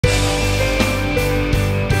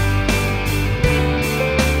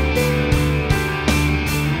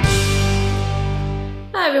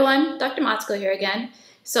Dr. Matsuko here again.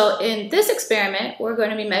 So in this experiment, we're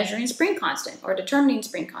going to be measuring spring constant or determining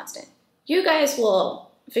spring constant. You guys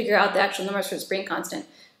will figure out the actual numbers for the spring constant.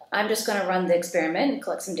 I'm just going to run the experiment and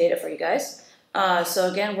collect some data for you guys.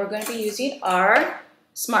 So again, we're going to be using our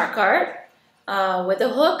SmartCart with a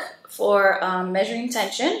Hooke for measuring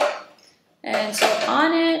tension. And so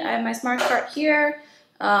on it, I have my SmartCart here.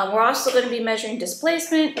 We're also going to be measuring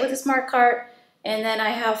displacement with the SmartCart. And then I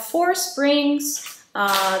have 4 springs.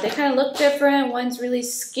 They kind of look different. One's really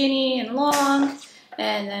skinny and long,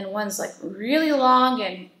 and then one's like really long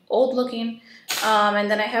and old looking. And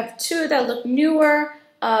then I have 2 that look newer,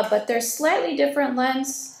 but they're slightly different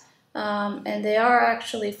lengths, and they are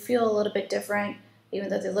actually feel a little bit different, even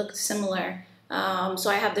though they look similar. So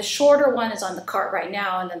I have the shorter one is on the cart right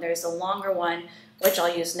now, and then there's a longer one, which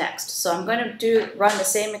I'll use next. So I'm going to run the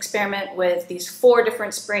same experiment with these 4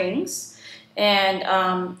 different springs. And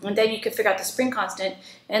then you can figure out the spring constant.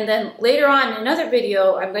 And then later on in another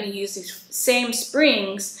video, I'm going to use these same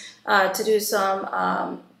springs to do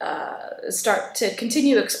some, start to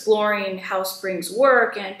continue exploring how springs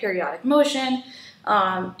work and periodic motion.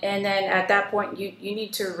 And then at that point, you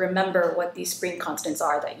need to remember what these spring constants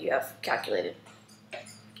are that you have calculated.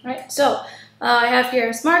 All right, so I have here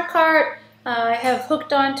a SmartCart. I have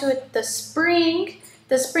hooked onto it the spring.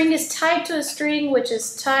 The spring is tied to a string, which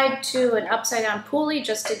is tied to an upside down pulley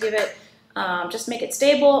just to give it, just make it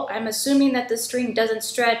stable. I'm assuming that the string doesn't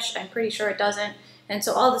stretch. I'm pretty sure it doesn't. And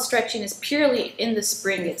so all the stretching is purely in the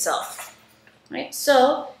spring itself. All right,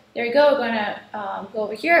 so there you go. We're going to go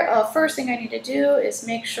over here. First thing I need to do is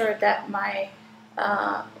make sure that my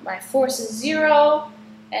force is 0.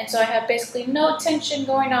 And so I have basically no tension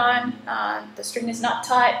going on. The string is not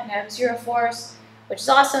tight, and I have 0 force, which is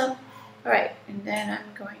awesome. All right, and then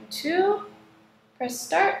I'm going to press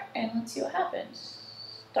start, and let's see what happens.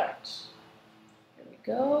 Start. Here we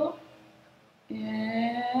go.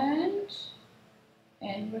 And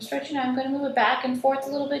we're stretching. I'm going to move it back and forth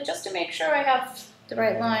a little bit just to make sure I have the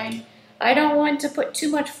right line. I don't want to put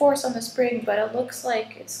too much force on the spring, but it looks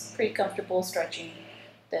like it's pretty comfortable stretching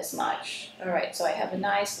this much. All right, so I have a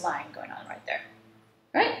nice line going on right there.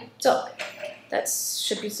 All right, so that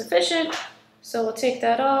should be sufficient. So we'll take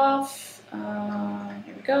that off.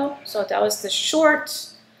 Here we go. So that was the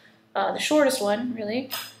shortest one, really.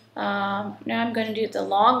 Now I'm going to do the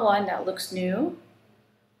long one that looks new.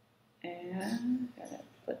 And I'm going to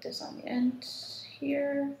put this on the end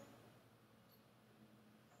here.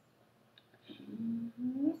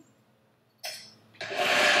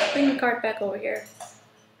 Bring the cart back over here.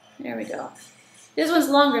 There we go. This one's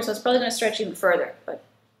longer, so it's probably going to stretch even further, but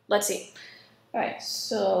let's see. All right,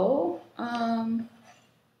 so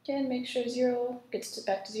again, make sure 0 gets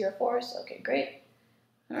back to 0 force. Okay, great.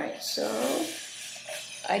 All right, so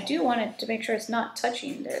I do want it to make sure it's not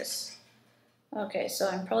touching this. Okay, so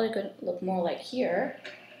I'm probably going to look more like here.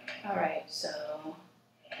 All right, so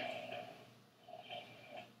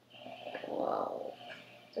whoa,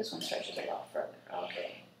 this one stretches a lot further.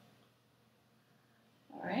 Okay.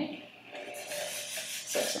 All right,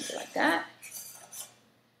 so something like that.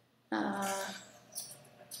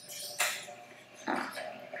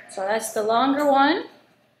 So that's the longer one,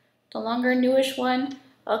 the longer newish one.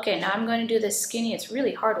 Okay, now I'm going to do this skinny, it's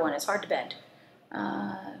really hard one, it's hard to bend.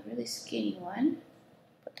 Really skinny one.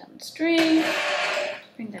 Put that on the string,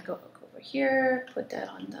 bring that over here, put that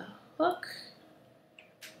on the hook.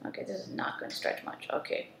 Okay, this is not going to stretch much.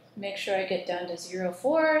 Okay, make sure I get down to 0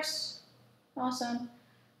 force. Awesome.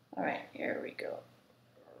 All right, here we go.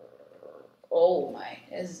 Oh my,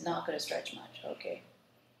 this is not going to stretch much. Okay,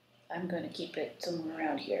 I'm going to keep it somewhere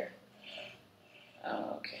around here.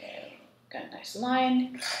 Okay, got a nice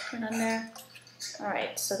line going on there. All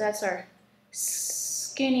right, so that's our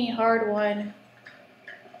skinny, hard one.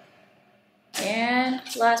 And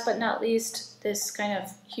last but not least, this kind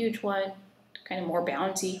of huge one, kind of more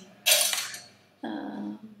bouncy.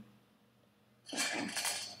 Okay.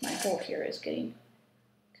 My hole here is getting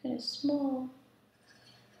kind of small.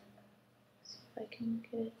 Let's see if I can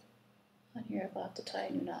get it on here. I'll have to tie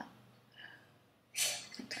a new knot.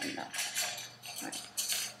 Tie a knot. All right.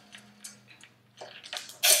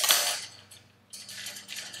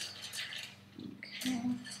 Okay.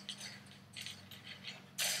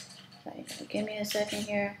 So you're gonna give me a second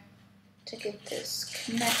here to get this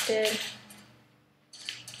connected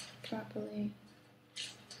properly.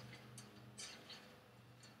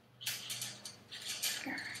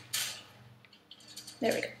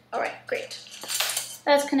 There we go. All right, great.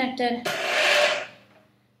 That's connected.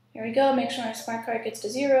 Here we go. Make sure my SmartCart gets to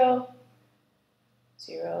 0.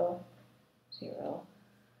 0, 0.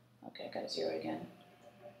 Okay, I got a 0 again.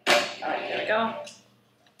 All right, there we go.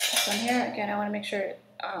 This one here, again, I want to make sure,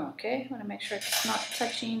 okay, I want to make sure it's not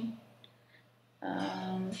touching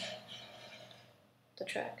the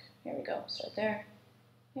track. Here we go, start there.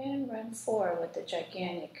 And run 4 with the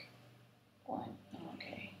gigantic one.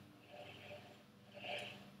 Okay.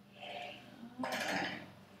 Alright.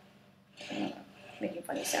 Making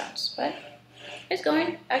funny sounds, but it's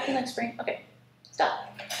going, acting like spring. Okay,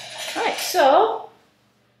 stop. Alright, so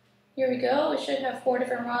here we go. It should have 4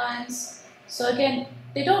 different runs. So again,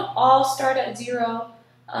 they don't all start at 0,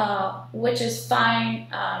 which is fine.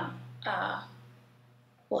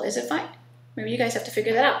 Well, is it fine? Maybe you guys have to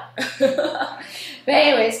figure that out. But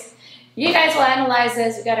anyways, you guys will analyze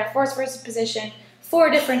this. We got our force versus position,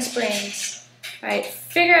 4 different springs. All right,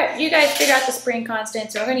 you guys figure out the spring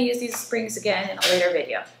constants. So we're going to use these springs again in a later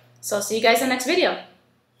video. So see you guys in the next video.